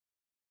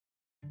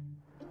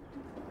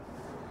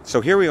So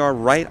here we are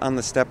right on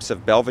the steps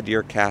of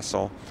Belvedere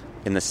Castle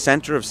in the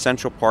center of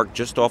Central Park,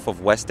 just off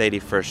of West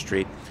 81st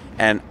Street.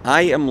 And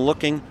I am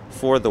looking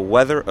for the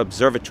Weather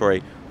Observatory,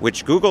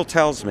 which Google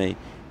tells me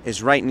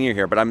is right near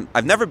here. But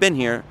I've never been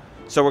here,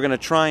 so we're going to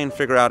try and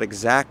figure out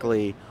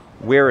exactly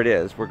where it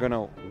is. We're going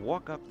to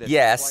walk up this.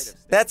 Yes,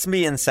 that's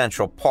me in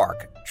Central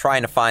Park,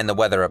 trying to find the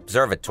Weather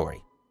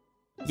Observatory.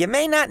 You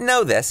may not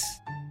know this.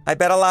 I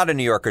bet a lot of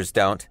New Yorkers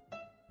don't.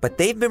 But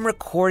they've been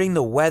recording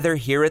the weather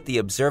here at the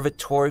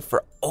observatory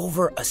for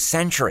over a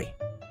century.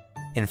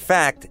 In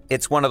fact,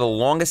 it's one of the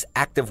longest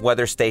active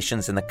weather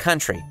stations in the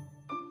country.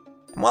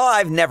 And while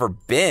I've never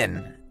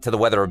been to the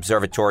Weather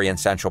Observatory in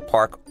Central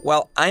Park,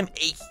 well, I'm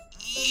a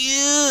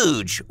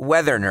huge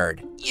weather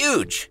nerd.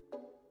 Huge.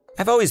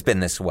 I've always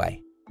been this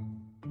way.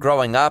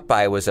 Growing up,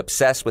 I was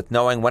obsessed with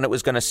knowing when it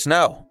was going to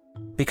snow.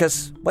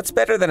 Because what's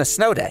better than a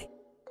snow day?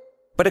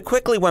 But it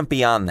quickly went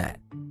beyond that.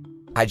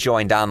 I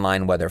joined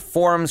online weather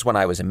forums when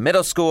I was in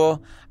middle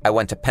school. I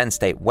went to Penn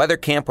State weather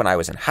camp when I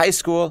was in high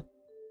school.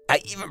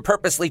 I even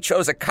purposely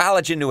chose a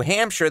college in New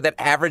Hampshire that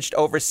averaged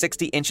over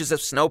 60 inches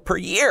of snow per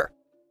year.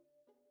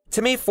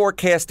 To me,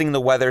 forecasting the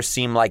weather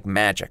seemed like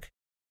magic.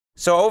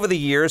 So over the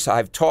years,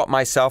 I've taught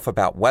myself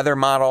about weather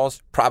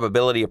models,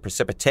 probability of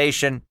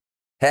precipitation.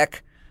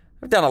 Heck,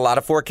 I've done a lot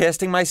of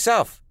forecasting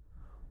myself.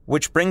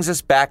 Which brings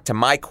us back to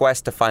my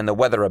quest to find the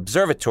Weather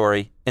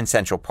Observatory in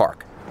Central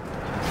Park.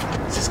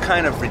 This is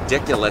kind of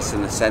ridiculous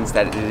in the sense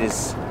that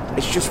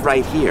it's just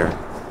right here.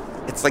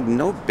 It's like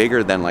no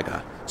bigger than like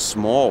a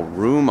small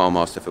room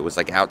almost if it was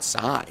like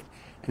outside.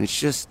 And it's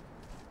just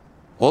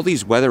all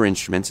these weather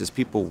instruments as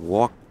people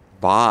walk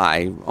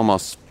by,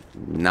 almost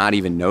not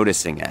even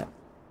noticing it.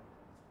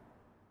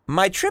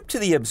 My trip to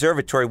the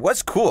observatory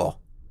was cool.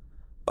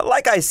 But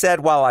like I said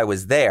while I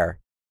was there,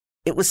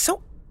 it was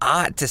so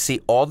odd to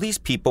see all these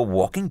people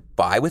walking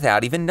by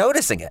without even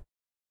noticing it.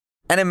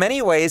 And in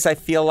many ways, I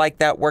feel like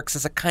that works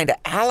as a kind of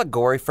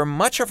allegory for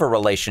much of a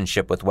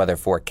relationship with weather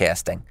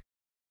forecasting.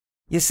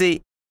 You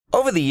see,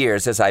 over the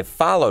years, as I've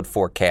followed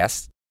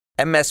forecasts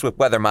and messed with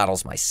weather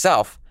models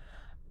myself,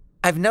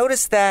 I've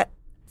noticed that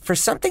for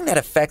something that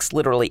affects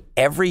literally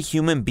every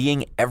human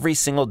being every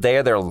single day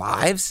of their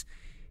lives,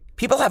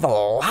 people have a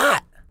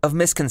lot of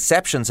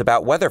misconceptions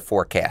about weather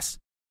forecasts,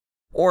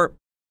 or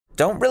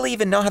don't really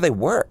even know how they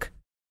work.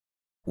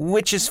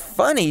 Which is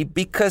funny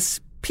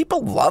because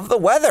people love the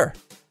weather.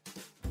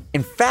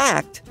 In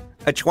fact,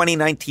 a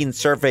 2019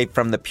 survey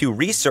from the Pew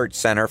Research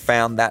Center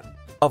found that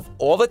of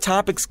all the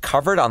topics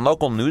covered on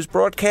local news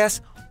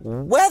broadcasts,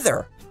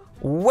 weather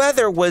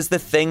was the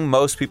thing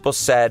most people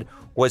said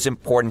was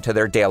important to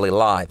their daily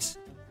lives.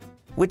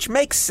 Which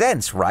makes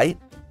sense, right?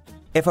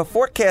 If a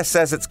forecast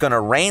says it's going to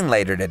rain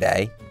later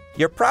today,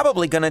 you're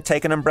probably going to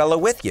take an umbrella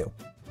with you.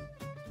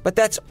 But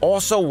that's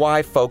also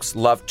why folks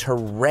love to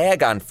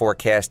rag on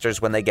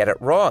forecasters when they get it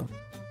wrong.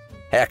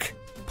 Heck,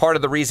 part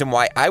of the reason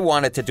why I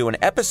wanted to do an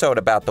episode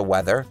about the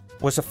weather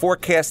was a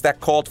forecast that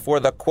called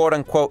for the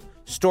quote-unquote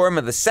storm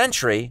of the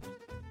century,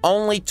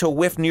 only to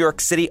whiff New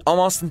York City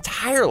almost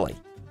entirely.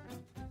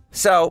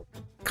 So,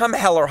 come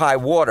hell or high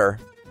water,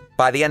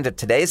 by the end of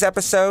today's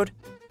episode,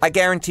 I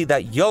guarantee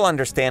that you'll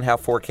understand how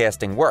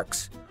forecasting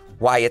works,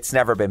 why it's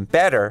never been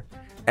better,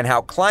 and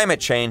how climate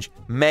change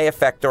may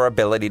affect our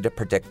ability to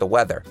predict the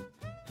weather.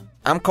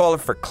 I'm calling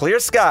for clear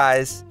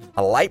skies,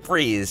 a light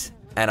breeze,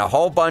 and a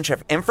whole bunch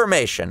of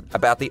information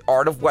about the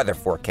art of weather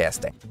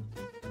forecasting.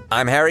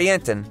 I'm Harry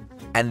Enton,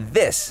 and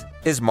this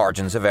is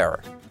Margins of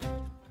Error.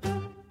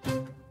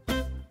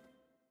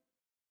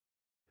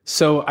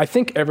 So I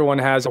think everyone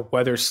has a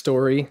weather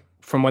story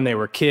from when they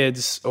were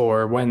kids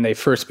or when they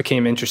first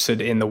became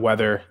interested in the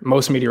weather.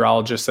 Most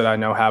meteorologists that I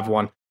know have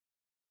one.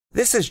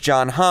 This is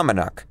John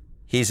Hominuk.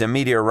 He's a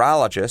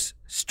meteorologist,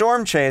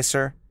 storm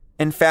chaser,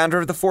 and founder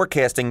of the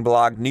forecasting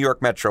blog New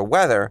York Metro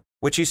Weather,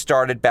 which he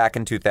started back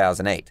in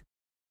 2008.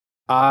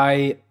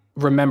 I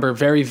remember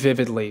very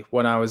vividly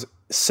when I was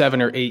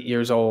 7 or 8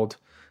 years old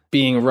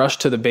being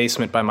rushed to the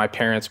basement by my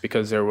parents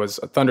because there was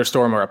a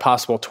thunderstorm or a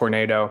possible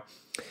tornado.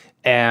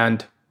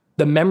 And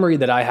the memory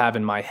that I have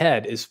in my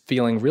head is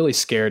feeling really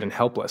scared and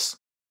helpless.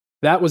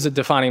 That was a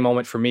defining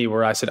moment for me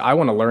where I said, I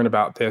want to learn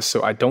about this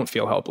so I don't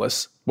feel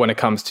helpless when it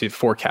comes to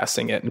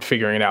forecasting it and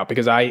figuring it out,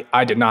 because I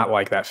did not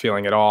like that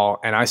feeling at all.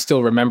 And I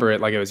still remember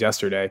it like it was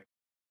yesterday.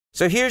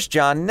 So here's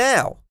John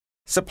now,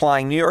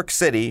 supplying New York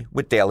City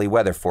with daily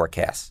weather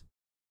forecasts.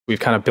 We've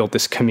kind of built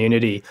this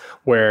community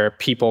where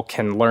people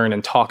can learn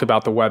and talk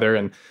about the weather.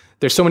 And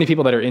there's so many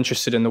people that are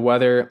interested in the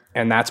weather.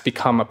 And that's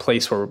become a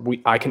place where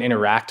I can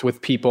interact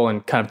with people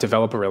and kind of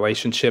develop a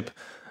relationship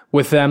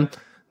with them.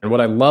 And what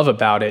I love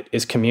about it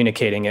is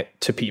communicating it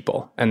to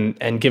people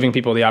and giving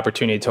people the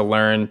opportunity to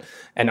learn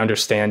and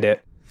understand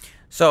it.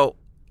 So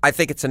I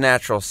think it's a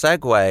natural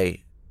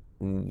segue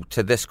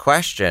to this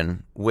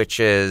question, which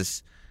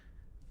is,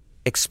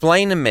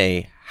 explain to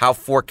me how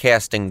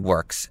forecasting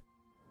works.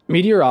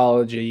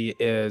 Meteorology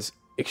is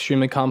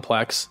extremely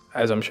complex,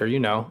 as I'm sure you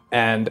know.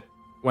 And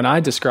when I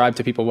describe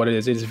to people what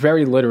it is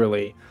very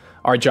literally,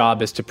 our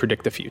job is to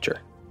predict the future.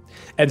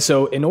 And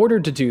so in order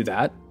to do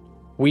that,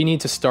 We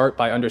need to start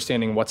by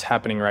understanding what's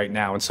happening right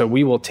now. And so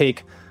we will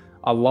take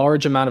a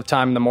large amount of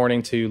time in the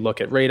morning to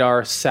look at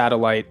radar,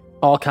 satellite,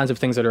 all kinds of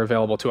things that are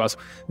available to us.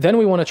 Then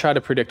we want to try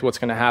to predict what's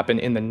going to happen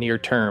in the near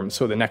term,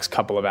 so the next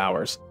couple of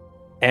hours.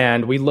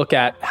 And we look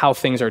at how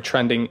things are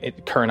trending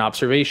current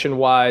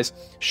observation-wise.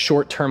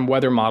 Short-term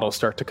weather models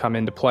start to come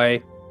into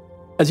play.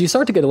 As you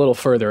start to get a little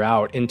further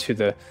out into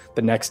the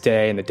next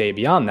day and the day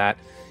beyond that,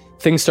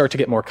 things start to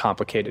get more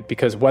complicated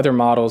because weather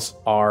models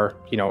are,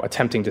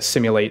 attempting to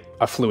simulate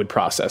a fluid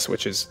process,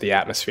 which is the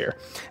atmosphere.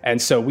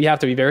 And so we have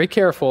to be very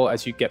careful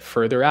as you get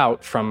further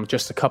out from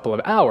just a couple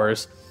of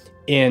hours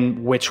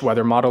in which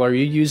weather model are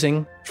you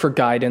using for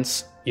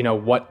guidance.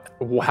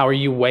 How are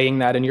you weighing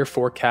that in your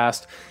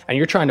forecast? And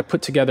you're trying to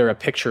put together a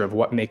picture of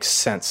what makes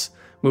sense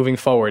moving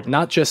forward,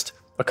 not just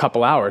a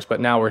couple hours, but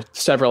now we're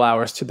several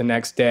hours to the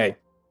next day.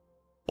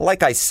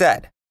 Like I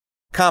said,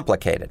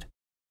 complicated.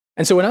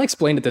 And so when I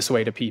explain it this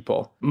way to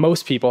people,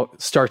 most people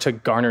start to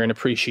garner an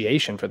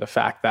appreciation for the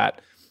fact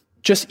that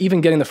just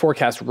even getting the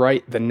forecast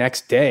right the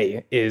next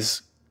day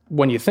is,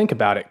 when you think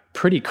about it,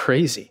 pretty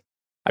crazy.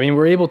 I mean,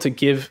 we're able to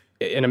give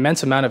an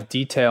immense amount of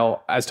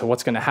detail as to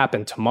what's going to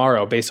happen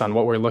tomorrow based on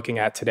what we're looking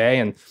at today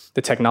and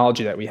the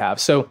technology that we have.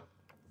 So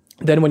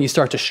then when you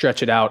start to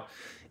stretch it out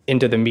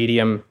into the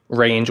medium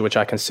range, which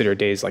I consider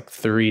days like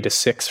 3 to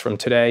 6 from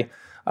today,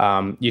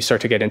 you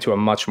start to get into a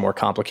much more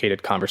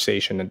complicated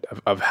conversation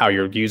of how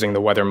you're using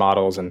the weather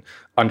models and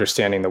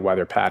understanding the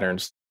weather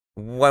patterns.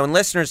 When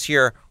listeners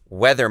hear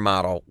weather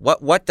model,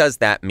 what does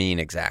that mean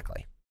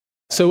exactly?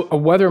 So a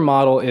weather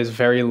model is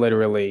very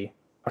literally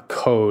a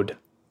code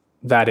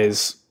that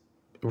is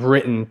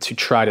written to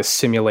try to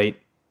simulate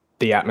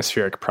the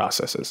atmospheric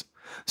processes.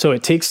 So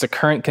it takes the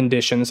current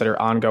conditions that are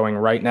ongoing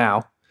right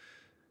now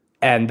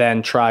and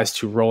then tries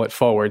to roll it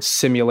forward,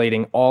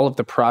 simulating all of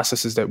the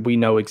processes that we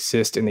know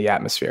exist in the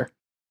atmosphere.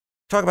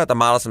 Talk about the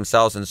models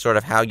themselves and sort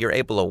of how you're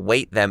able to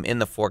weight them in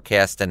the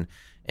forecast and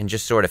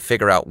just sort of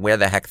figure out where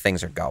the heck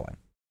things are going.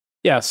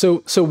 Yeah,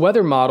 so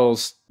weather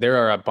models, there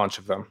are a bunch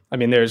of them. I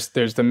mean, there's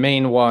the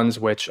main ones,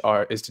 which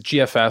is the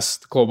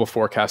GFS, the Global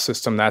Forecast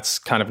System. That's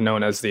kind of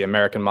known as the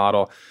American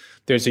model.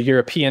 There's a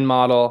European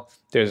model.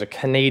 There's a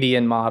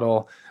Canadian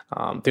model.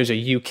 There's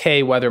a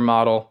UK weather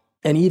model.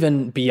 And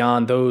even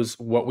beyond those,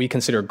 what we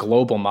consider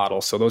global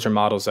models. So those are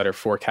models that are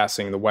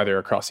forecasting the weather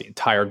across the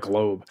entire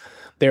globe.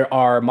 There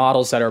are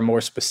models that are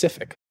more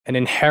specific. And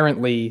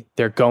inherently,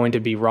 they're going to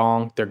be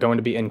wrong. They're going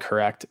to be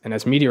incorrect. And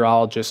as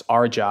meteorologists,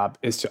 our job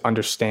is to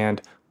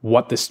understand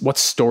what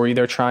story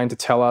they're trying to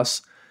tell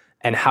us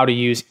and how to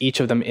use each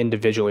of them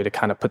individually to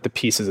kind of put the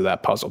pieces of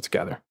that puzzle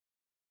together.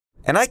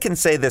 And I can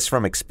say this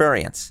from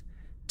experience.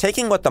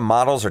 Taking what the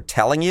models are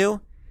telling you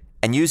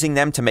and using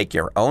them to make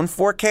your own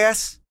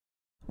forecasts,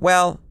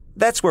 well,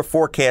 that's where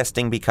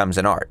forecasting becomes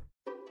an art.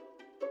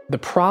 The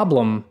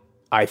problem,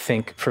 I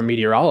think, for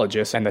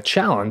meteorologists and the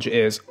challenge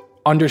is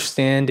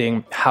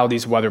understanding how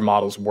these weather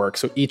models work.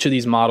 So each of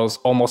these models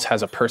almost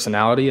has a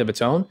personality of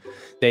its own.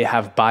 They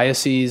have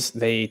biases.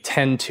 They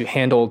tend to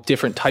handle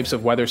different types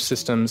of weather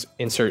systems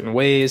in certain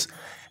ways.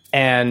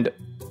 And,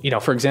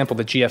 for example,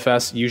 the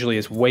GFS usually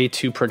is way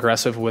too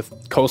progressive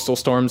with coastal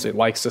storms. It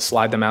likes to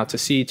slide them out to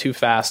sea too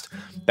fast.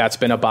 That's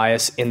been a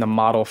bias in the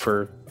model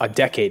for a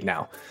decade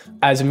now.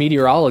 As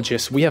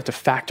meteorologists, we have to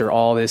factor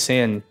all this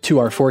in to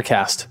our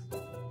forecast.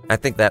 I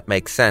think that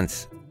makes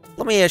sense.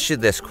 Let me ask you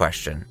this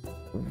question.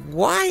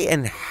 Why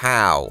and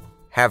how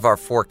have our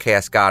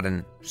forecasts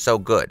gotten so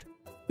good?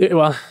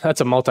 Well,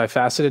 that's a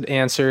multifaceted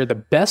answer. The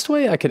best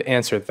way I could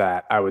answer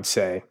that, I would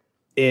say,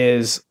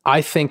 is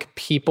I think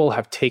people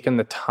have taken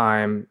the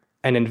time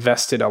and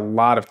invested a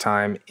lot of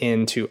time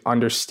into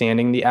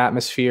understanding the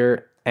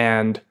atmosphere.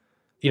 And,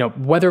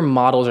 weather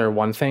models are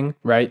one thing,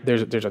 right?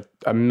 There's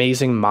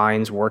amazing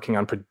minds working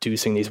on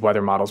producing these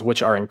weather models,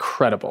 which are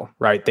incredible,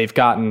 right? They've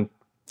gotten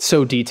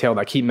so detailed.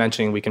 I keep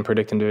mentioning we can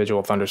predict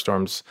individual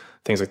thunderstorms,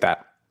 things like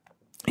that.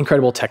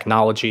 Incredible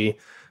technology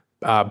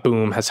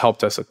boom has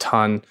helped us a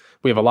ton.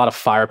 We have a lot of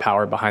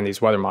firepower behind these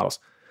weather models.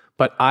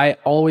 But I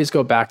always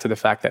go back to the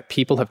fact that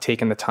people have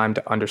taken the time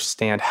to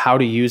understand how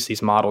to use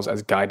these models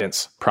as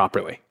guidance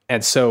properly.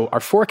 And so our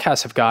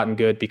forecasts have gotten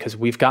good because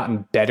we've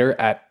gotten better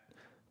at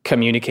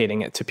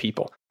communicating it to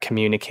people,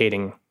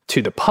 communicating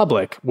to the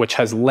public, which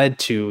has led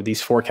to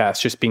these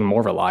forecasts just being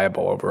more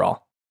reliable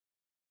overall.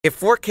 If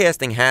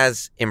forecasting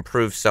has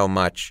improved so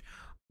much,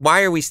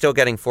 why are we still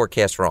getting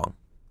forecasts wrong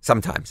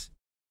sometimes?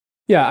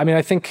 Yeah, I mean,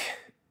 I think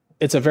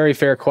it's a very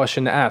fair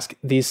question to ask.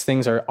 These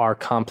things are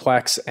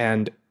complex,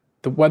 and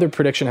the weather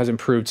prediction has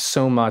improved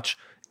so much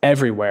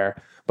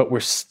everywhere, but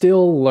we're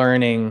still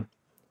learning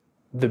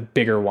the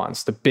bigger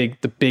ones. The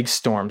big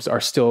storms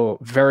are still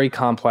very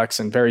complex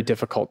and very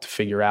difficult to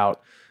figure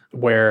out,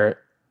 where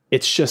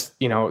it's just,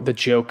 the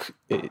joke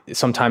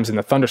sometimes in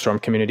the thunderstorm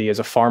community is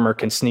a farmer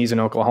can sneeze in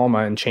Oklahoma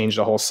and change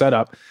the whole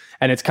setup.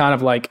 And it's kind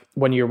of like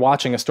when you're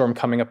watching a storm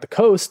coming up the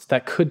coast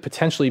that could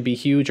potentially be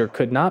huge or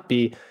could not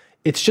be,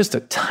 it's just a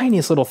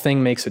tiniest little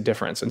thing makes a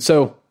difference. And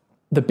so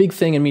the big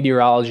thing in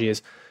meteorology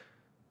is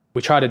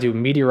We try to do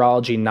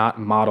meteorology, not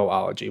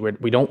modelology.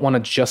 We don't want to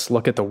just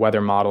look at the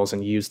weather models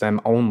and use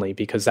them only,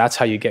 because that's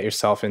how you get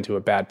yourself into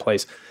a bad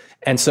place.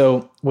 And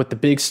so with the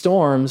big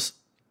storms,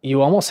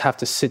 you almost have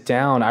to sit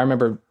down. I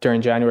remember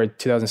during January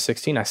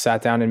 2016, I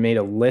sat down and made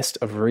a list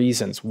of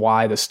reasons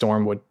why the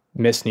storm would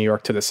miss New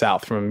York to the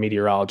south from a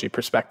meteorology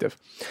perspective.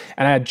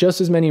 And I had just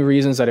as many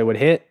reasons that it would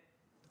hit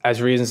as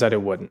reasons that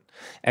it wouldn't.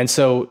 And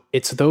so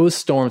it's those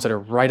storms that are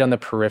right on the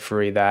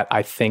periphery that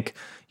I think,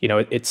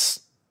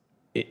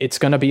 it's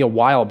going to be a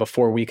while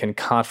before we can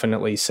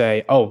confidently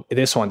say, oh,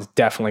 this one's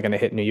definitely going to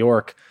hit New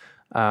York.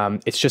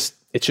 It's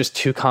just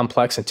too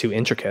complex and too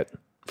intricate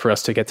for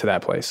us to get to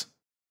that place.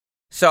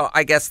 So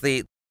I guess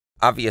the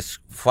obvious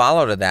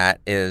follow to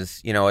that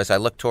is, as I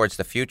look towards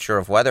the future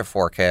of weather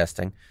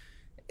forecasting,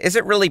 is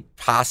it really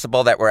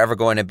possible that we're ever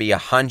going to be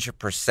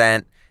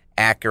 100%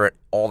 accurate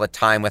all the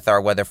time with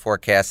our weather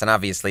forecasts? And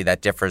obviously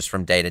that differs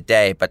from day to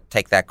day, but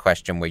take that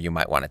question where you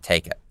might want to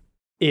take it.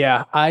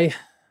 Yeah, I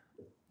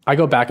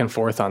go back and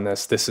forth on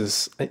this. This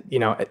is,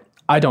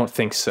 I don't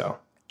think so.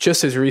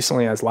 Just as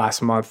recently as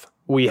last month,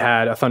 we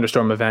had a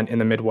thunderstorm event in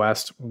the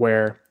Midwest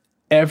where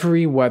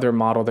every weather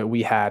model that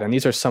we had, and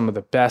these are some of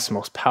the best,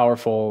 most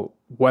powerful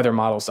weather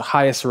models, the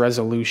highest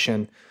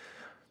resolution,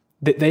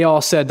 they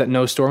all said that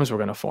no storms were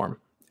going to form.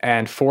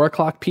 And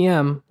 4:00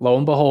 p.m., lo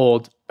and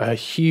behold, a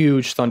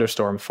huge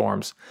thunderstorm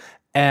forms.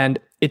 And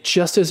it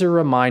just is a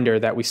reminder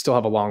that we still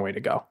have a long way to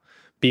go,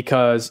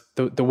 because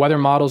the weather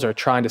models are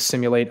trying to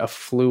simulate a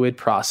fluid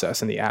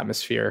process in the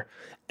atmosphere.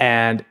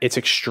 And it's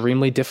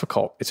extremely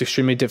difficult. It's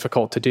extremely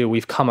difficult to do.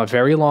 We've come a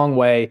very long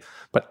way,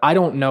 but I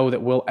don't know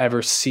that we'll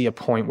ever see a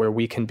point where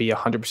we can be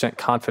 100%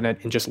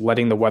 confident in just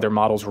letting the weather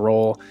models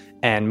roll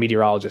and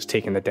meteorologists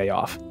taking the day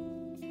off.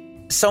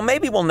 So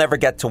maybe we'll never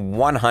get to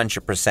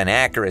 100%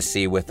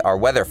 accuracy with our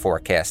weather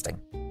forecasting.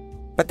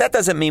 But that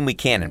doesn't mean we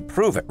can't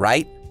improve it,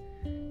 right?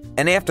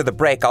 And after the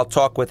break, I'll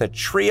talk with a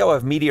trio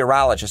of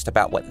meteorologists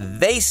about what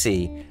they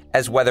see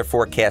as weather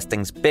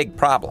forecasting's big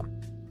problem.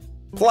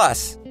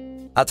 Plus,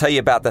 I'll tell you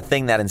about the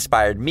thing that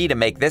inspired me to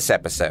make this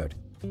episode,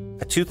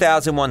 a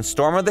 2001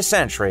 storm of the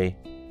century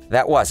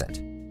that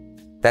wasn't.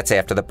 That's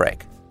after the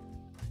break.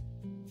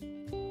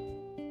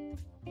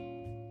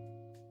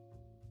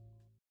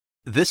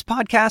 This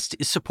podcast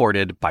is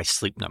supported by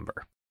Sleep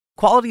Number.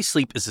 Quality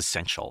sleep is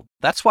essential.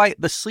 That's why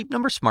the Sleep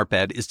Number Smart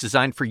Bed is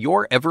designed for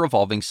your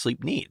ever-evolving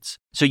sleep needs,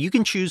 so you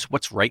can choose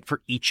what's right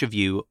for each of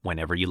you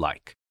whenever you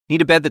like.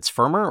 Need a bed that's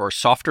firmer or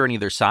softer on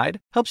either side?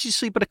 Helps you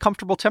sleep at a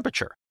comfortable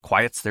temperature.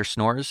 Quiets their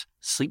snores?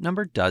 Sleep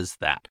Number does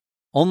that.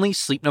 Only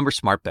Sleep Number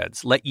Smart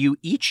Beds let you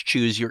each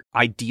choose your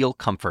ideal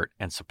comfort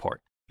and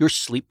support, your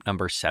Sleep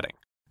Number setting.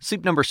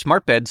 Sleep Number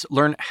Smart Beds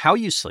learn how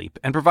you sleep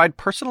and provide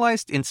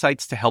personalized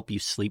insights to help you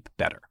sleep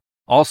better.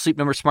 All Sleep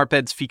Number Smart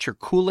Beds feature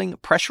cooling,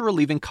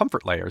 pressure-relieving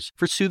comfort layers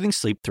for soothing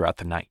sleep throughout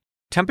the night.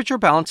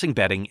 Temperature-balancing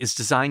bedding is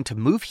designed to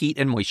move heat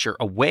and moisture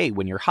away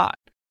when you're hot.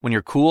 When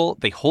you're cool,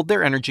 they hold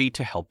their energy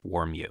to help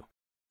warm you.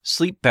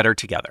 Sleep better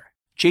together.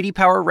 J.D.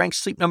 Power ranks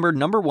Sleep Number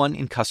 #1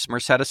 in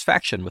customer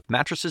satisfaction with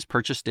mattresses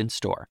purchased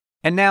in-store.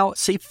 And now,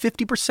 save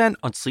 50%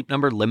 on Sleep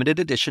Number limited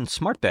edition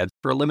smart beds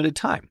for a limited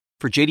time.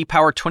 For J.D.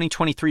 Power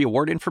 2023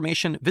 award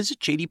information, visit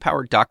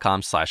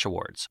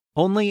jdpower.com/awards.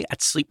 Only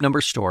at Sleep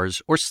Number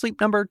stores or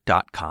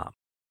sleepnumber.com.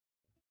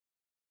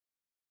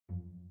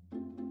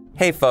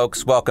 Hey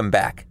folks, welcome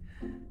back.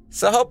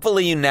 So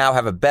hopefully you now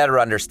have a better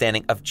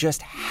understanding of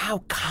just how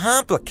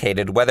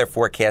complicated weather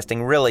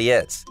forecasting really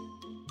is.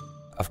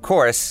 Of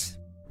course,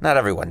 not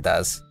everyone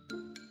does.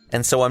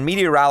 And so when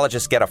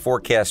meteorologists get a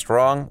forecast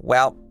wrong,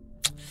 well,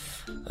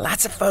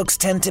 lots of folks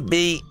tend to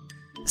be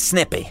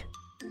snippy.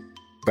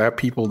 I have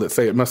people that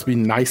say it must be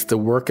nice to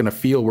work in a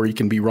field where you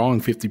can be wrong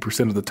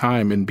 50% of the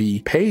time and be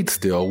paid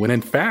still, when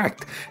in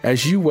fact,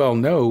 as you well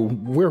know,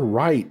 we're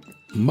right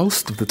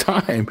most of the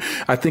time.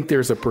 I think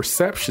there's a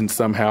perception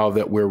somehow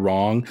that we're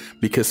wrong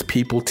because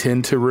people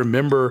tend to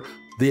remember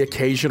the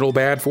occasional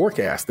bad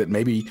forecast that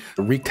maybe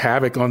wreaked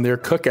havoc on their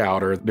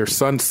cookout or their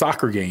son's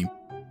soccer game.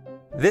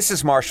 This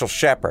is Marshall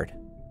Shepard.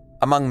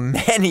 Among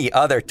many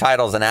other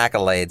titles and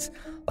accolades,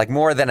 like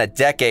more than a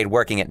decade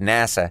working at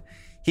NASA,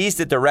 he's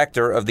the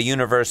director of the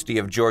University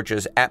of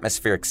Georgia's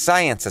Atmospheric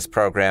Sciences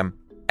program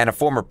and a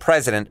former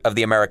president of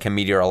the American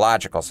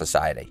Meteorological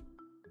Society.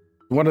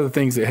 One of the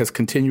things that has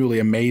continually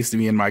amazed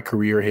me in my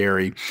career,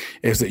 Harry,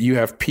 is that you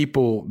have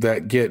people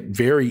that get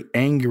very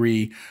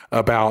angry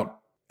about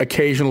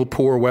occasional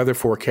poor weather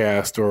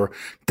forecast or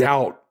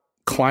doubt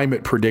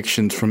climate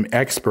predictions from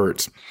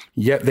experts,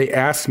 yet they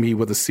ask me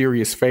with a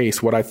serious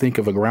face what I think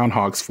of a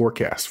groundhog's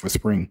forecast for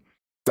spring.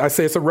 I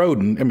say it's a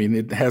rodent. I mean,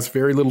 it has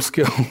very little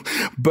skill.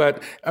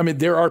 But, I mean,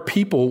 there are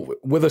people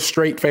with a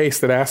straight face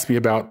that ask me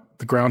about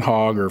the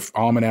groundhog or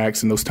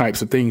almanacs and those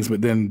types of things,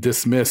 but then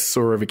dismiss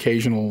sort of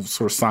occasional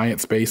sort of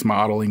science-based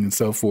modeling and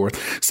so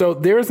forth. So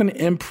there's an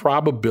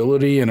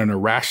improbability and an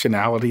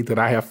irrationality that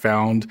I have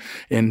found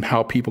in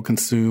how people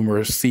consume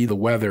or see the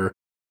weather.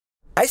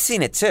 I've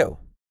seen it too.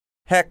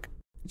 Heck,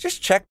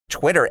 just check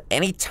Twitter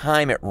any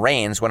time it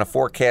rains when a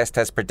forecast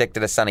has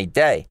predicted a sunny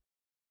day.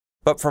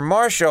 But for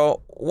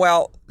Marshall,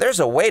 well, there's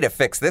a way to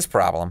fix this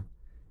problem.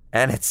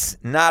 And it's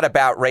not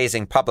about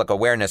raising public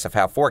awareness of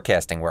how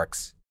forecasting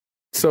works.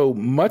 So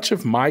much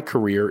of my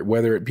career,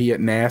 whether it be at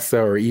NASA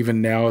or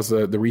even now as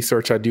the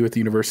research I do at the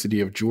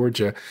University of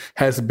Georgia,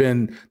 has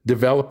been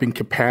developing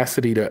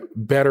capacity to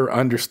better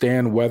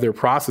understand weather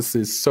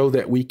processes so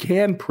that we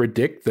can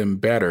predict them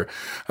better.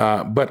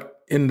 But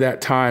in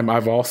that time,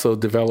 I've also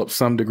developed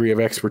some degree of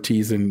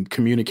expertise in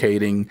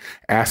communicating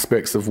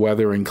aspects of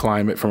weather and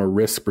climate from a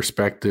risk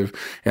perspective.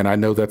 And I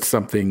know that's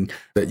something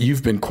that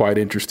you've been quite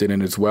interested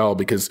in as well,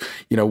 because,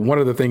 one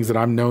of the things that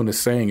I'm known as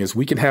saying is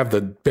we can have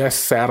the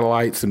best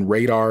satellites and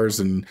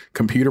radars and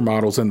computer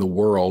models in the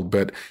world,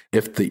 but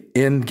if the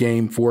end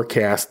game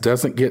forecast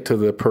doesn't get to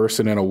the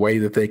person in a way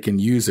that they can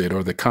use it,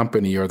 or the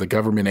company or the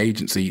government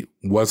agency,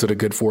 was it a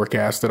good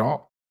forecast at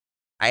all?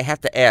 I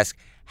have to ask,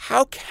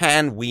 how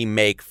can we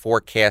make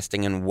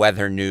forecasting and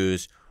weather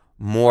news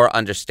more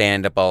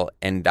understandable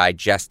and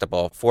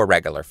digestible for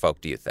regular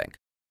folk, do you think?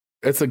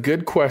 It's a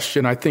good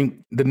question. I think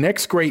the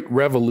next great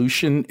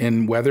revolution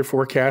in weather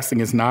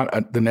forecasting is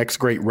not the next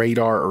great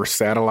radar or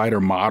satellite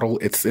or model.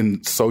 It's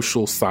in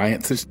social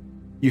sciences.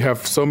 You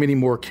have so many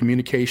more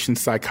communication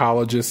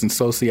psychologists and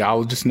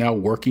sociologists now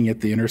working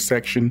at the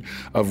intersection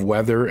of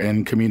weather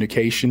and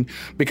communication,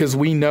 because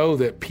we know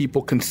that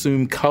people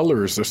consume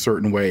colors a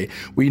certain way.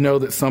 We know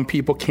that some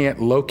people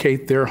can't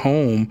locate their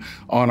home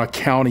on a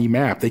county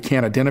map. They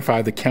can't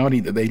identify the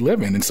county that they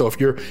live in. And so if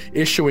you're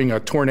issuing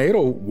a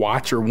tornado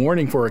watch or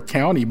warning for a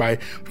county by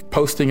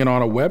posting it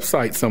on a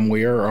website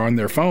somewhere or on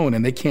their phone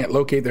and they can't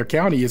locate their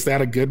county, is that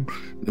a good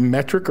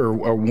metric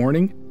or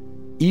warning?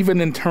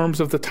 Even in terms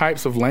of the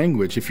types of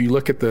language, if you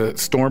look at the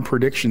Storm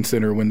Prediction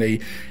Center, when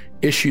they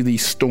issue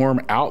these storm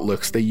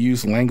outlooks, they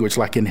use language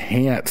like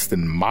enhanced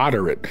and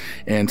moderate.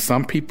 And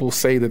some people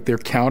say that they're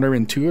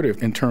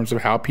counterintuitive in terms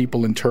of how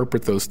people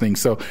interpret those things.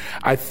 So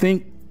I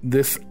think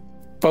this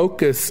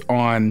focus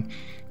on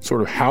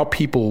sort of how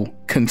people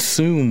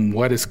consume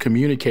what is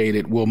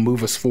communicated will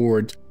move us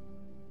forward.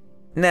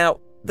 Now,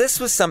 this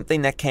was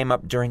something that came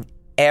up during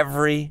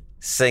every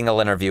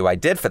single interview I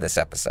did for this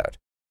episode.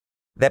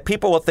 That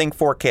people will think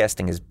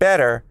forecasting is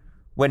better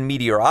when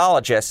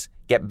meteorologists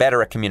get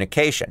better at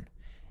communication.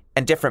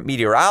 And different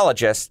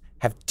meteorologists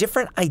have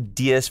different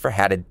ideas for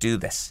how to do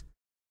this.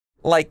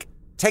 Like,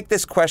 take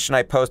this question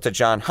I posed to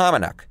John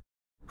Hominuk,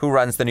 who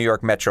runs the New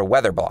York Metro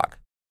weather blog.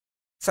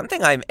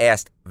 Something I'm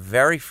asked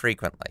very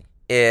frequently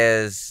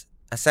is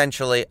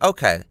essentially,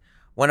 okay,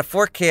 when a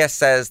forecast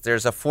says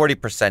there's a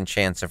 40%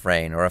 chance of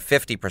rain or a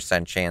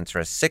 50% chance or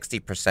a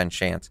 60%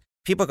 chance,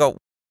 people go,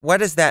 what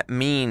does that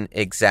mean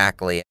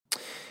exactly?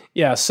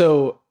 Yeah,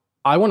 so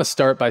I want to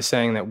start by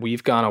saying that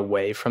we've gone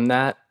away from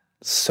that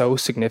so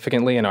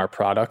significantly in our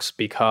products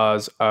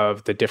because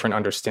of the different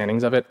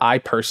understandings of it. I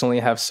personally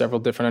have several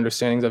different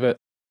understandings of it.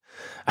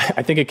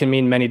 I think it can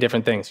mean many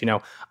different things.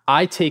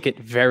 I take it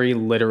very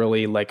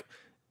literally, like,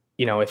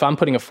 if I'm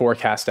putting a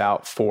forecast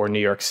out for New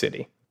York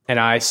City and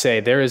I say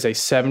there is a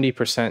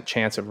 70%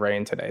 chance of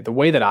rain today, the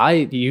way that I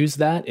use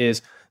that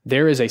is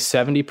there is a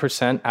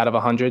 70% out of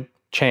 100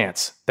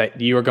 chance that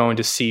you are going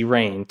to see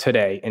rain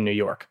today in New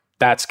York.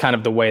 That's kind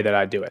of the way that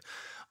I do it.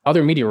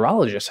 Other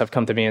meteorologists have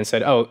come to me and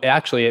said, oh,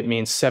 actually, it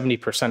means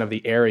 70% of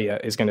the area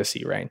is going to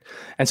see rain.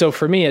 And so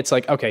for me, it's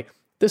like, okay,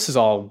 this is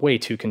all way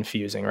too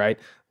confusing, right?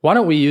 Why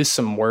don't we use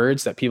some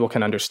words that people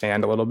can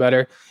understand a little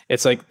better?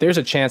 It's like, there's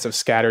a chance of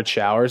scattered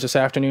showers this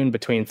afternoon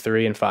between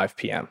 3 and 5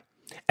 p.m.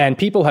 And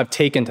people have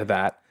taken to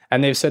that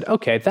and they've said,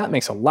 okay, that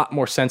makes a lot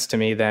more sense to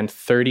me than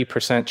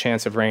 30%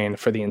 chance of rain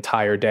for the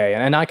entire day.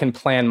 And I can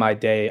plan my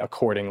day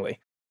accordingly.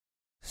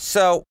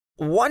 So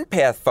one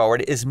path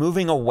forward is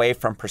moving away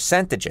from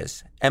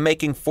percentages and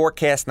making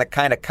forecasting the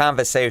kind of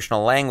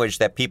conversational language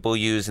that people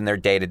use in their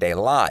day-to-day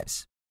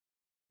lives.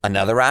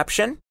 Another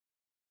option?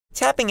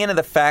 Tapping into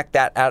the fact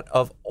that out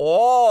of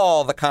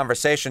all the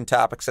conversation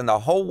topics in the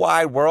whole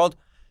wide world,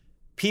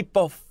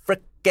 people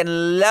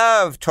freaking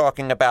love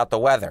talking about the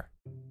weather.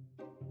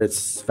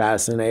 It's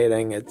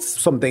fascinating. It's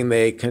something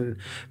they can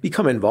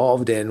become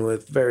involved in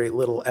with very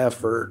little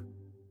effort.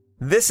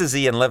 This is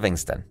Ian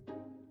Livingston.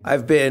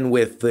 I've been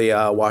with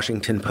the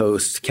Washington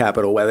Post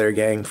Capitol Weather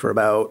Gang for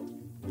about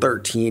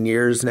 13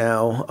 years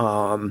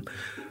now.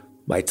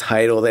 My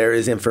title there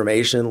is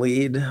Information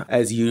Lead.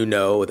 As you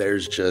know,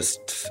 there's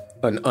just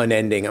an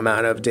unending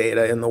amount of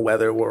data in the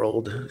weather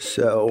world,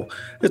 so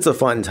it's a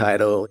fun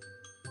title.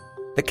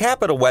 The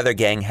Capitol Weather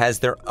Gang has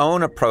their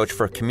own approach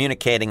for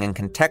communicating and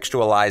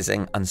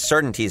contextualizing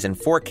uncertainties in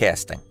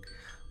forecasting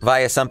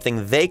via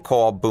something they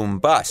call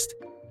boom-bust.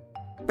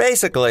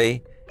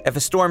 Basically, if a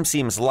storm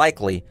seems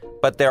likely,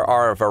 but there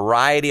are a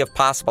variety of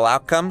possible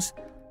outcomes,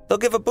 they'll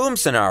give a boom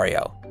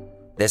scenario.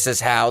 This is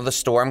how the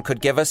storm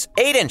could give us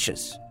 8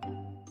 inches.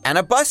 And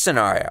a bust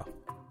scenario.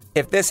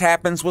 If this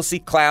happens, we'll see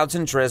clouds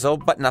and drizzle,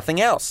 but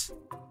nothing else.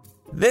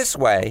 This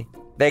way,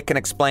 they can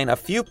explain a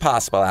few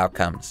possible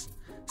outcomes,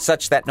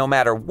 such that no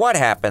matter what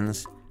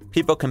happens,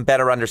 people can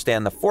better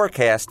understand the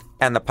forecast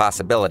and the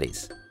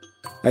possibilities.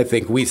 I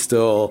think we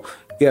still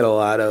get a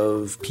lot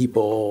of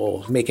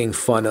people making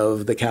fun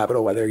of the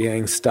Capital Weather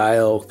Gang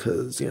style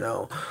because,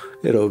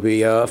 it'll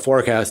be a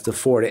forecast of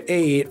 4 to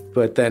 8,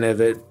 but then if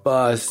it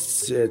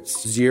busts,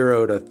 it's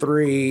 0 to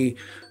 3.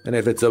 And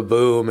if it's a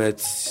boom,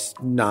 it's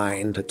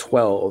 9 to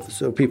 12.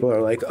 So people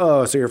are like,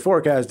 oh, so your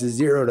forecast is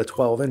 0 to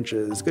 12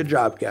 inches. Good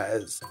job,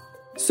 guys.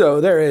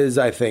 So there is,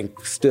 I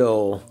think,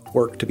 still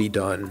work to be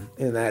done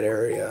in that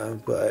area.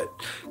 But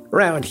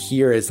around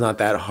here, it's not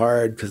that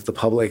hard because the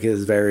public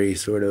is very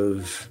sort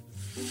of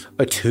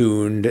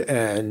attuned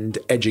and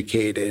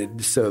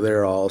educated. So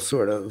they're all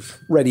sort of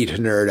ready to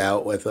nerd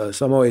out with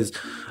us. I'm always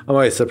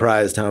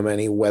surprised how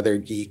many weather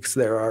geeks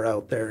there are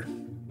out there.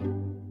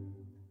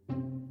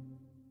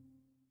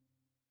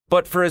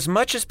 But for as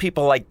much as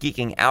people like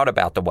geeking out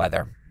about the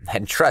weather,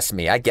 and trust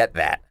me, I get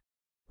that,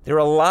 there are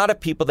a lot of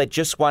people that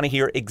just want to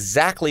hear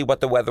exactly what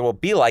the weather will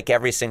be like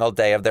every single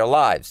day of their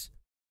lives.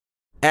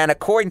 And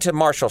according to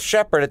Marshall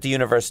Shepard at the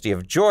University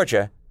of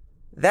Georgia,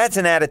 that's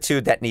an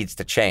attitude that needs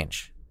to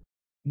change.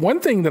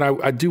 One thing that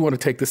I do want to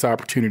take this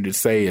opportunity to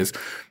say is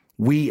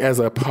we as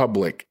a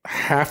public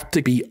have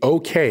to be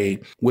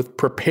okay with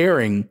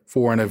preparing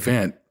for an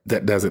event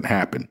that doesn't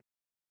happen.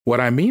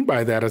 What I mean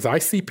by that is I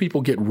see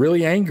people get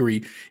really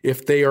angry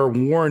if they are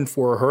warned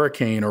for a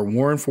hurricane or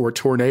warned for a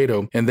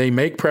tornado and they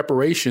make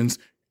preparations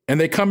and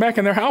they come back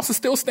and their house is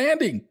still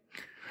standing.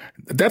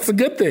 That's a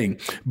good thing.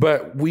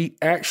 But we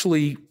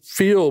actually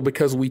feel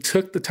because we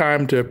took the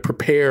time to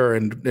prepare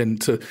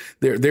and to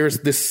there's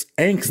this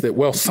angst that,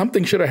 well,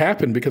 something should have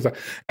happened because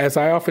as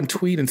I often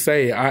tweet and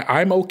say,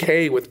 I'm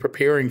okay with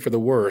preparing for the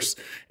worst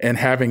and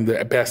having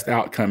the best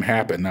outcome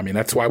happen. I mean,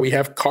 that's why we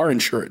have car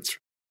insurance.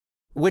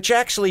 Which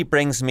actually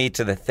brings me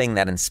to the thing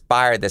that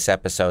inspired this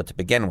episode to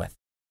begin with.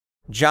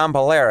 John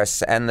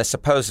Bolaris and the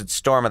supposed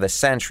storm of the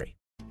century.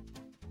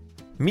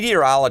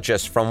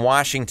 Meteorologists from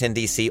Washington,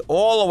 D.C.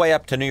 all the way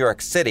up to New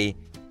York City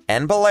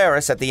and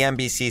Bolaris at the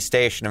NBC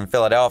station in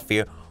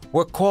Philadelphia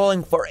were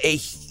calling for a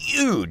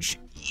huge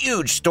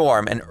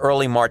storm in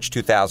early March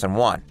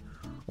 2001.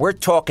 We're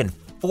talking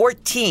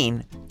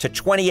 14 to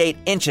 28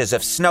 inches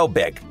of snow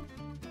big.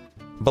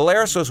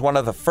 Bolaris was one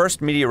of the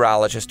first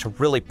meteorologists to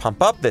really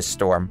pump up this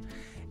storm,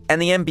 and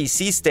the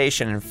NBC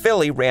station in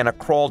Philly ran a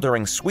crawl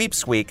during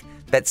Sweeps Week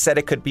that said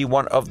it could be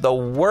one of the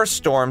worst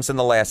storms in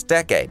the last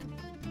decade.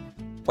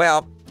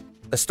 Well,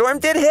 the storm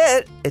did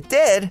hit. It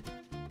did.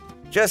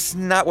 Just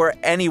not where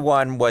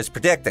anyone was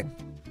predicting.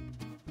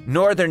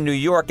 Northern New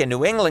York and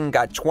New England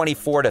got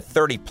 24 to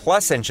 30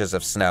 plus inches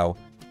of snow,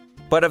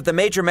 but of the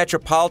major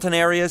metropolitan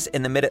areas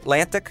in the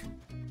mid-Atlantic,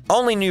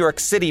 only New York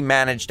City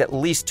managed at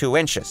least 2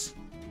 inches.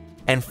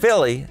 And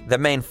Philly, the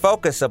main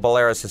focus of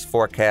Bolaris'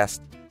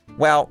 forecast,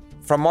 well,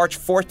 from March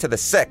 4th to the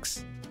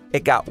 6th,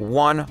 it got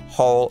 1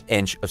 whole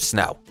inch of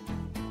snow.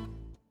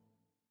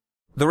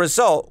 The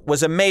result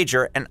was a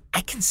major, and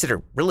I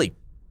consider really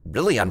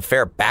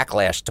unfair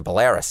backlash to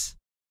Bolaris.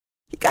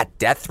 He got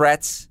death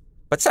threats,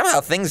 but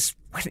somehow things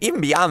went even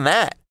beyond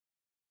that.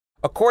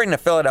 According to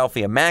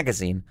Philadelphia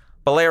Magazine,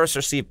 Bolaris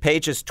received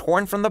pages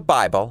torn from the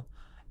Bible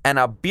and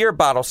a beer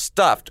bottle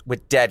stuffed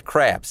with dead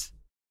crabs.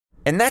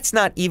 And that's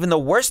not even the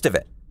worst of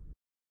it.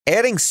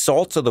 Adding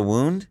salt to the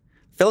wound,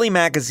 Philly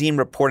Magazine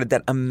reported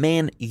that a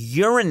man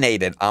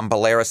urinated on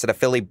Bolaris at a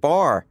Philly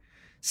bar,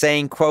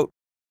 saying, quote,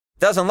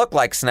 "Doesn't look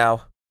like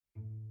snow."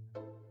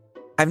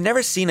 I've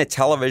never seen a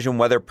television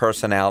weather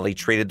personality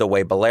treated the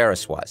way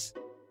Bolaris was.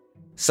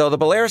 So the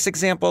Bolaris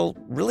example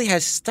really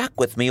has stuck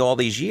with me all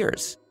these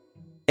years.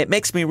 It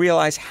makes me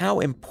realize how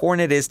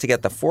important it is to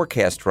get the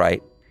forecast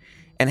right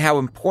and how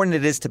important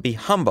it is to be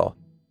humble,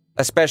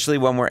 especially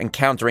when we're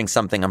encountering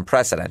something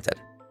unprecedented.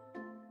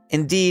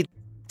 Indeed,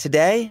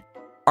 today,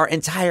 our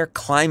entire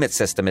climate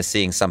system is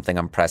seeing something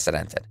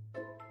unprecedented,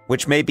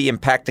 which may be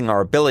impacting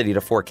our ability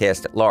to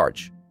forecast at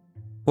large.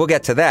 We'll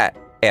get to that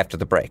after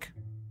the break.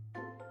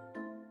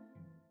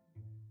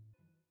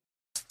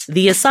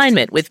 The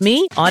Assignment with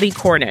me, Audie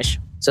Cornish.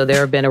 So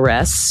there have been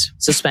arrests,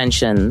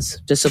 suspensions,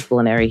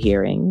 disciplinary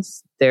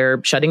hearings.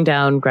 They're shutting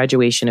down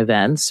graduation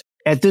events.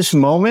 At this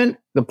moment,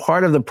 the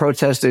part of the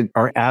protest that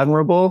are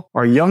admirable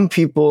are young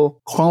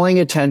people calling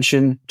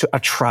attention to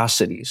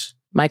atrocities.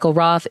 Michael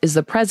Roth is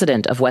the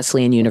president of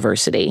Wesleyan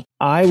University.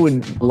 I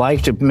would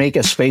like to make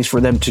a space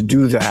for them to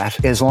do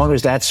that, as long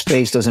as that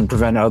space doesn't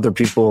prevent other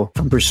people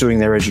from pursuing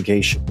their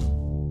education.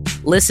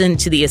 Listen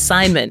to The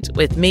Assignment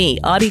with me,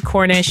 Audie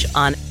Cornish,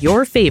 on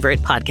your favorite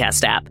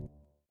podcast app.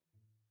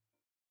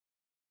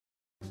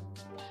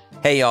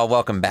 Hey, y'all,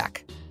 welcome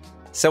back.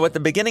 So at the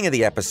beginning of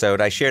the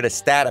episode, I shared a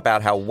stat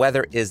about how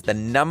weather is the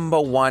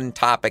 #1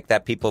 topic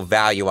that people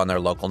value on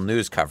their local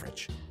news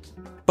coverage.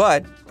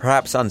 But,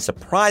 perhaps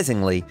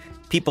unsurprisingly,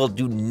 people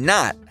do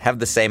not have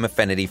the same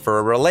affinity for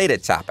a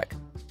related topic,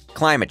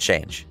 climate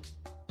change.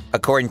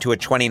 According to a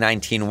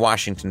 2019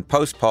 Washington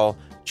Post poll,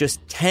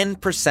 just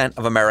 10%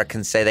 of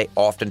Americans say they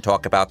often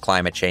talk about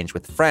climate change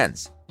with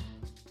friends.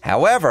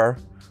 However,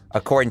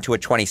 according to a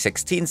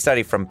 2016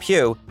 study from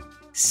Pew,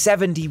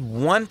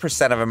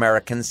 71% of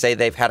Americans say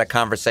they've had a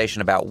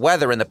conversation about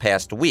weather in the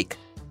past week.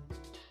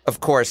 Of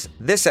course,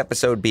 this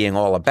episode being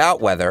all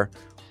about weather,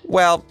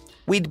 well,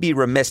 we'd be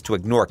remiss to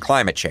ignore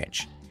climate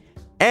change.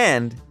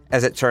 And,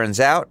 as it turns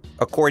out,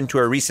 according to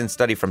a recent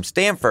study from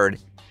Stanford,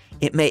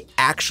 it may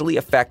actually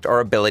affect our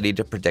ability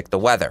to predict the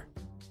weather.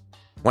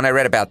 When I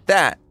read about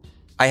that,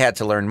 I had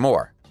to learn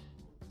more.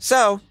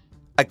 So,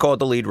 I called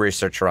the lead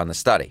researcher on the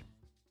study.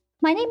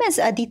 My name is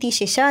Aditi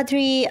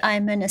Sheshadri.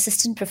 I'm an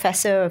assistant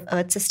professor of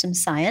Earth System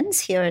Science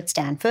here at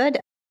Stanford.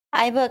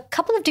 I have a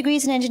couple of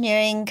degrees in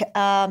engineering,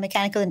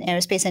 mechanical and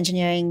aerospace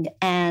engineering,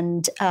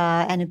 and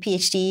a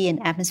PhD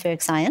in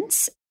atmospheric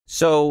science.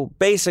 So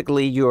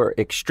basically, you're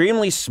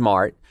extremely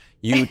smart.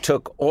 You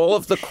took all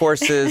of the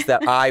courses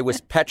that I was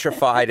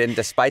petrified in,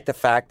 despite the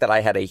fact that I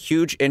had a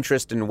huge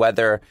interest in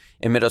weather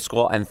in middle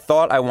school and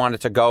thought I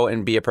wanted to go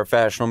and be a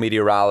professional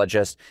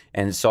meteorologist,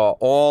 and saw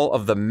all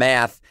of the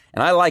math.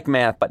 And I like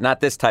math, but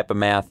not this type of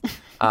math.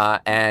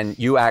 And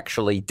you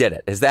actually did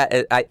it. Is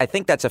that? I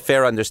think that's a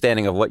fair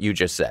understanding of what you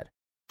just said.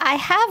 I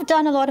have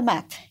done a lot of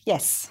math,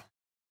 yes.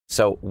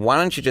 So why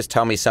don't you just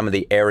tell me some of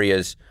the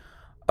areas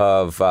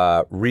of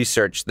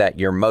research that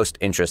you're most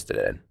interested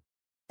in?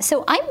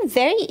 So I'm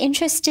very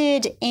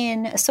interested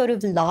in sort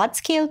of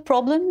large-scale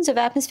problems of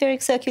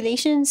atmospheric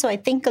circulation. So I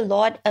think a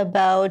lot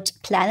about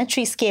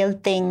planetary scale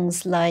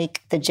things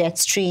like the jet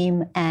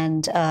stream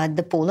and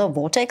the polar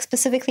vortex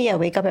specifically. I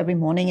wake up every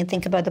morning and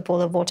think about the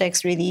polar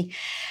vortex really.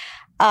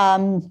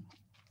 And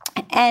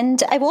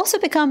I've also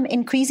become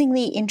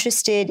increasingly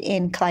interested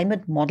in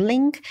climate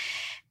modeling,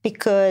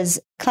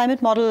 because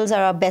climate models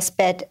are our best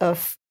bet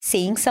of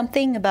saying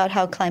something about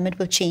how climate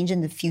will change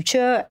in the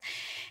future.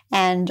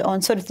 And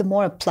on sort of the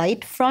more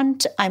applied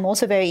front, I'm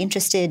also very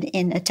interested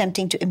in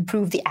attempting to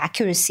improve the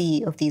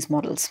accuracy of these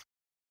models.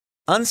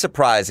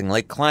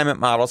 Unsurprisingly, climate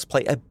models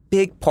play a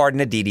big part in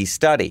Aditi's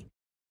study,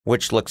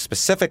 which looks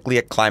specifically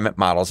at climate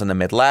models in the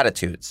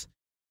mid-latitudes.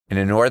 In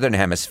the Northern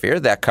Hemisphere,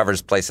 that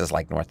covers places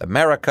like North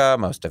America,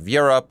 most of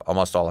Europe,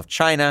 almost all of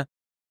China.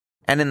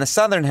 And in the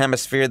Southern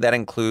Hemisphere, that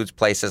includes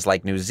places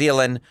like New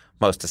Zealand,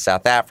 most of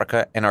South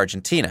Africa, and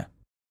Argentina.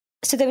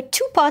 So there were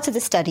two parts of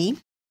the study.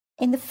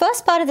 In the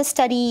first part of the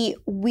study,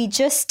 we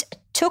just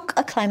took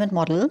a climate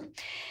model.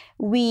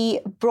 We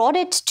brought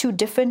it to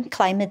different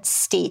climate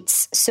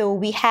states. So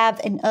we have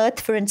an Earth,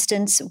 for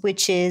instance,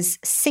 which is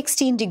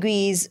 16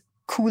 degrees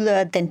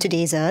cooler than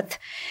today's Earth.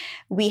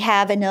 We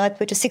have an Earth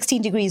which is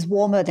 16 degrees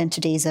warmer than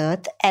today's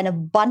Earth, and a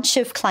bunch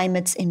of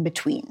climates in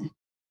between.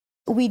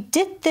 We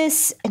did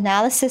this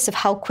analysis of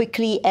how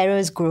quickly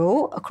errors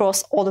grow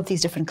across all of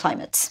these different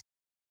climates.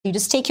 You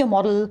just take your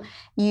model,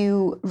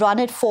 you run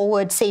it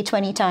forward, say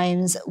 20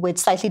 times with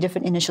slightly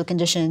different initial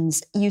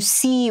conditions. You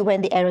see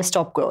when the errors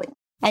stop growing.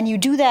 And you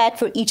do that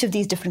for each of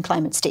these different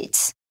climate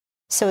states.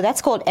 So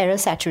that's called error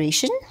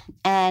saturation.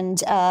 And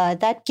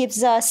that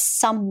gives us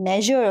some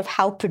measure of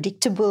how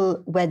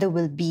predictable weather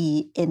will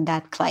be in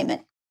that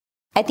climate.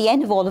 At the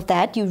end of all of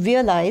that, you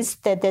realize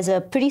that there's a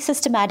pretty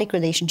systematic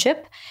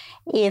relationship.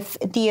 If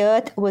the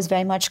Earth was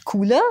very much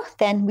cooler,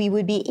 then we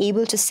would be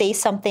able to say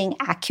something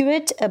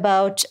accurate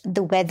about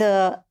the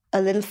weather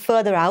a little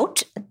further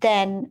out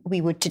than we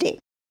would today.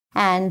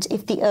 And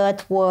if the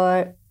Earth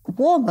were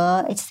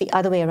warmer, it's the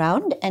other way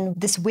around. And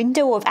this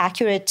window of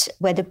accurate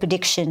weather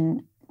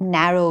prediction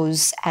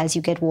narrows as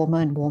you get warmer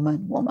and warmer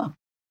and warmer.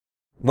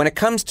 When it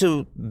comes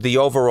to the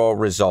overall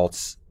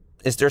results,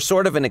 is there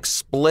sort of an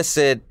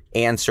explicit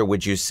answer,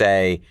 would you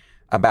say,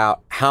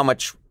 about how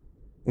much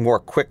more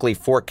quickly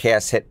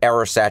forecasts hit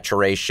error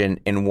saturation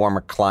in warmer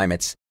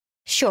climates?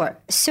 Sure.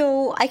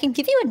 So I can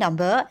give you a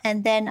number,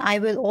 and then I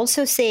will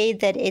also say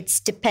that it's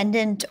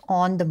dependent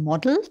on the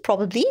model,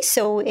 probably.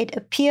 So it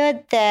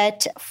appeared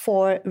that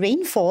for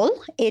rainfall,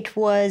 it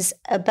was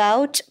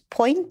about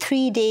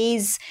 0.3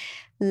 days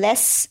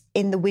less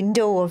in the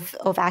window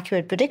of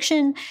accurate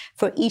prediction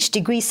for each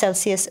degree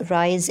Celsius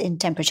rise in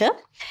temperature,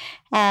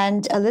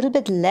 and a little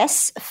bit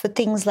less for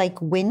things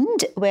like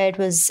wind, where it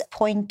was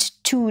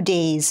 0.2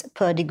 days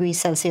per degree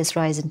Celsius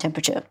rise in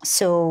temperature.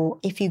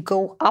 So if you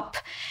go up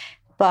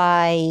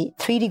by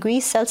 3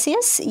 degrees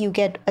Celsius, you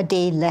get a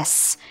day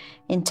less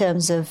in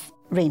terms of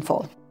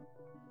rainfall.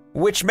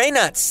 Which may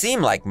not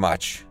seem like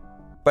much,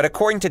 but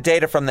according to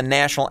data from the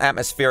National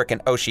Atmospheric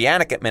and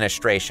Oceanic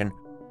Administration,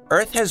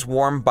 Earth has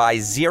warmed by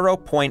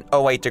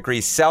 0.08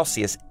 degrees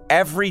Celsius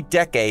every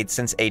decade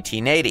since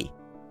 1880.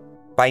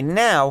 By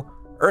now,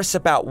 Earth's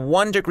about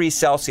 1 degree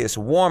Celsius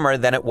warmer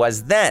than it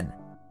was then,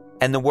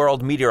 and the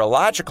World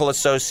Meteorological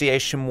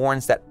Association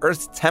warns that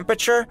Earth's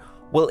temperature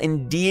will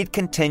indeed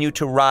continue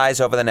to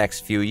rise over the next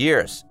few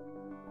years.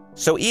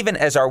 So even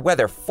as our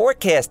weather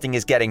forecasting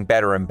is getting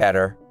better and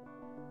better,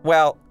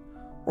 well,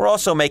 we're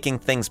also making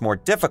things more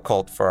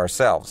difficult for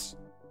ourselves.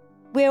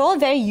 We're all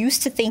very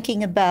used to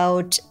thinking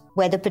about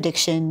weather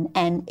prediction.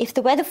 And if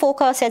the weather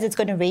forecast says it's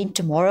going to rain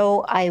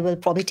tomorrow, I will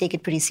probably take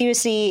it pretty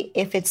seriously.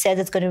 If it says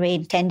it's going to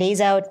rain 10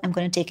 days out, I'm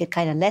going to take it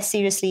kind of less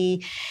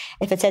seriously.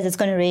 If it says it's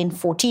going to rain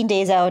 14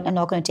 days out, I'm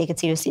not going to take it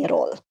seriously at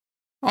all.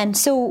 And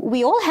so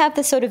we all have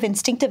this sort of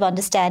instinctive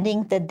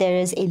understanding that there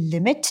is a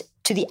limit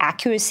to the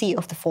accuracy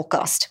of the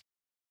forecast.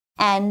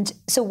 And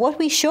so what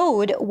we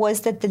showed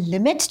was that the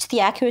limit to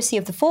the accuracy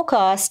of the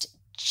forecast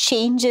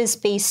changes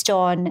based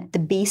on the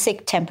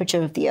basic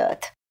temperature of the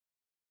Earth.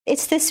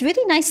 It's this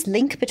really nice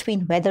link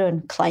between weather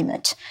and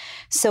climate.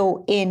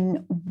 So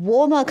in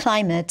warmer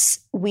climates,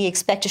 we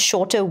expect a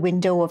shorter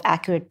window of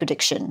accurate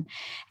prediction.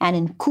 And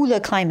in cooler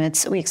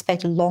climates, we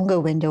expect a longer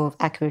window of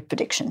accurate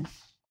prediction.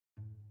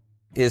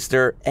 Is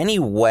there any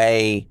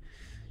way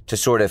to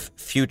sort of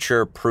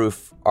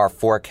future-proof our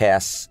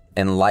forecasts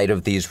in light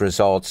of these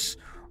results?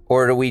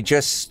 Or do we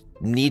just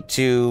need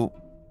to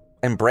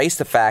embrace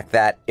the fact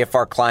that if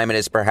our climate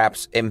is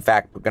perhaps, in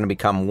fact, going to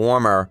become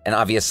warmer, and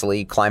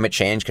obviously climate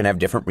change can have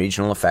different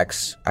regional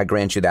effects, I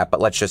grant you that, but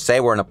let's just say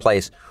we're in a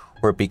place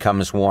where it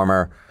becomes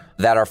warmer,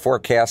 that our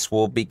forecasts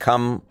will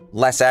become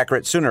less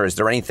accurate sooner. Is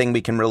there anything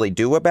we can really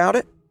do about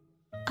it?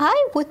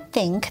 I would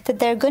think that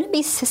there are going to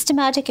be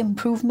systematic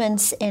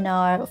improvements in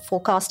our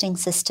forecasting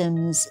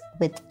systems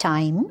with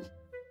time.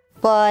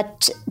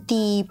 But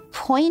the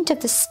point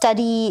of the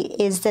study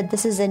is that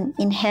this is an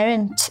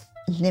inherent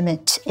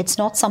limit. It's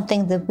not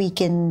something that we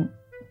can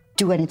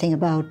do anything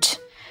about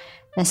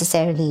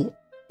necessarily.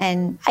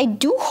 And I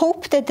do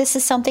hope that this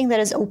is something that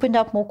has opened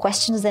up more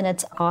questions than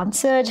it's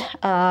answered.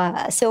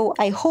 So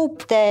I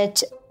hope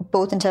that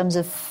both in terms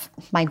of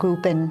my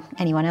group and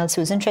anyone else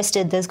who's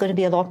interested, there's going to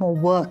be a lot more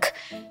work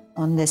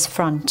on this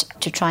front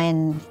to try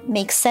and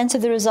make sense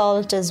of the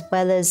result as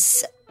well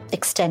as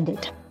extend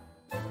it.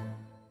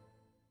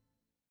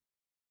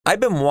 I've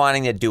been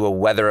wanting to do a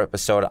weather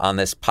episode on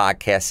this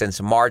podcast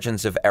since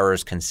Margins of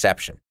Error's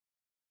conception.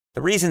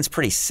 The reason's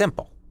pretty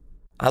simple.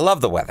 I love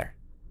the weather,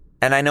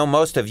 and I know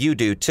most of you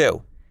do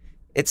too.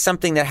 It's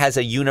something that has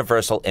a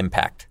universal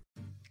impact.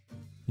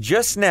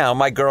 Just now,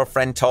 my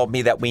girlfriend told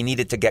me that we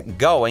needed to get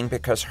going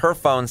because her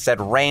phone said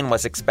rain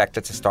was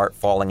expected to start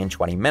falling in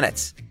 20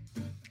 minutes.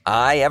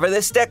 I, ever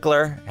the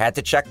stickler, had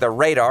to check the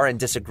radar and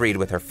disagreed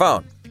with her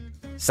phone.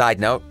 Side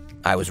note,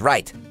 I was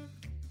right.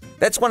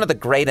 That's one of the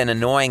great and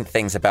annoying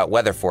things about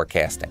weather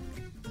forecasting.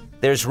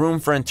 There's room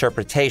for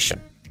interpretation.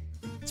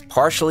 It's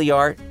partially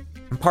art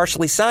and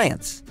partially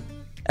science.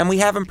 And we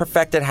haven't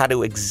perfected how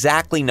to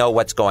exactly know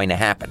what's going to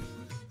happen.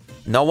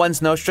 No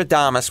one's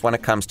Nostradamus when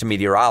it comes to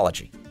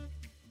meteorology.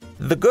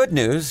 The good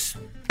news,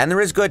 and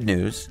there is good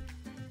news,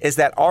 is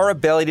that our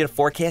ability to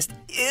forecast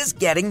is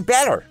getting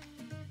better.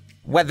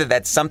 Whether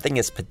that's something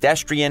as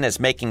pedestrian as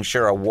making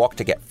sure a walk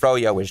to get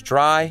froyo is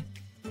dry,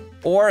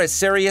 or as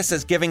serious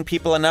as giving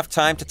people enough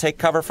time to take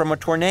cover from a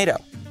tornado.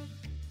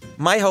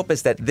 My hope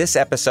is that this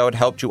episode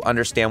helped you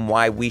understand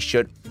why we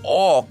should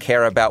all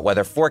care about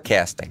weather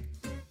forecasting,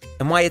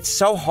 and why it's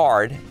so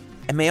hard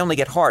and may only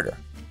get harder.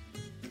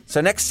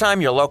 So next time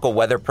your local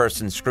weather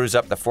person screws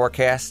up the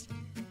forecast,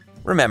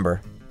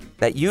 remember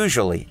that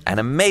usually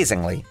and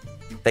amazingly,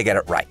 they get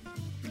it right.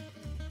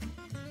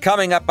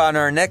 Coming up on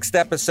our next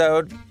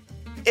episode,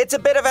 it's a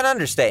bit of an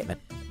understatement,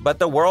 but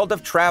the world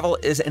of travel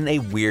is in a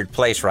weird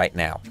place right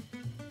now.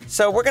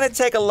 So we're going to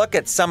take a look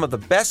at some of the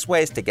best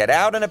ways to get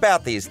out and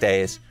about these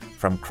days,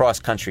 from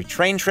cross-country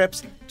train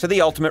trips to the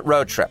ultimate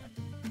road trip.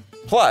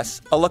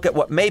 Plus, a look at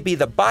what may be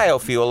the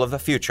biofuel of the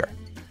future.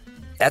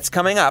 That's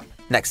coming up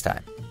next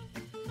time.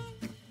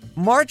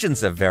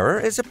 Margins of Error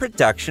is a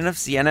production of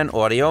CNN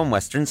Audio and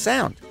Western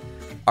Sound.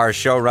 Our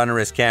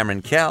showrunner is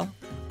Cameron Kell.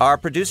 Our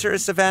producer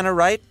is Savannah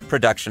Wright.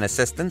 Production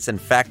assistance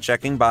and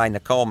fact-checking by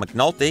Nicole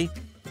McNulty.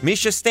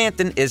 Misha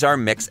Stanton is our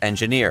mix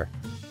engineer.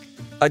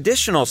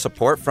 Additional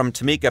support from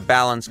Tamika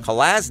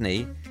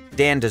Balance-Kolasny,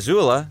 Dan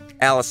Dzula,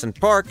 Allison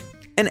Park,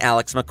 and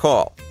Alex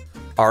McCall.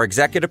 Our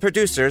executive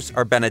producers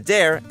are Ben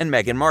Adair and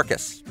Megan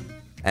Marcus.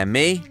 And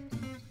me,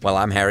 well,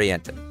 I'm Harry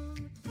Enton.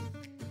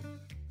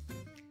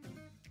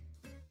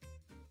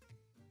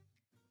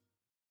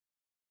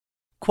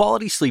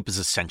 Quality sleep is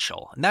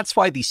essential, and that's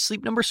why the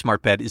Sleep Number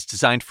Smart Bed is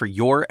designed for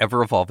your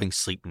ever-evolving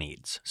sleep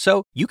needs.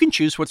 So you can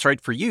choose what's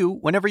right for you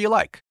whenever you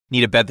like.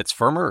 Need a bed that's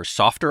firmer or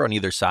softer on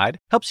either side?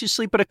 Helps you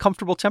sleep at a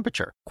comfortable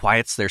temperature.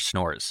 Quiets their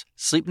snores.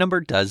 Sleep Number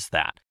does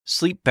that.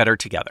 Sleep better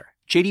together.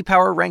 J.D.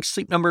 Power ranks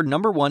Sleep Number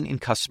 #1 in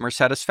customer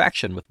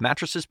satisfaction with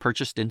mattresses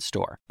purchased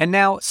in-store. And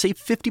now, save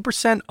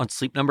 50% on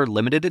Sleep Number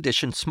limited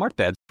edition smart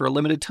beds for a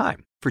limited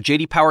time. For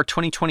J.D. Power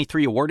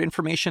 2023 award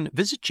information,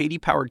 visit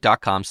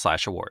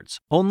jdpower.com/awards.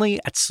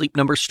 Only at Sleep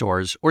Number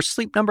stores or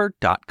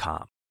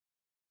sleepnumber.com.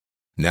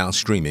 Now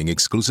streaming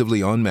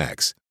exclusively on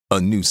Max,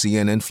 a new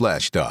CNN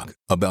flash doc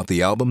about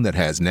the album that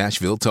has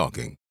Nashville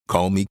talking,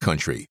 Call Me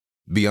Country.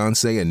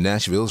 Beyoncé and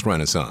Nashville's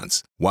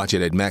Renaissance. Watch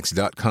it at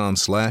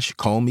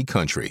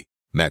max.com/callmecountry.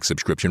 Max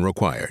subscription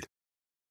required.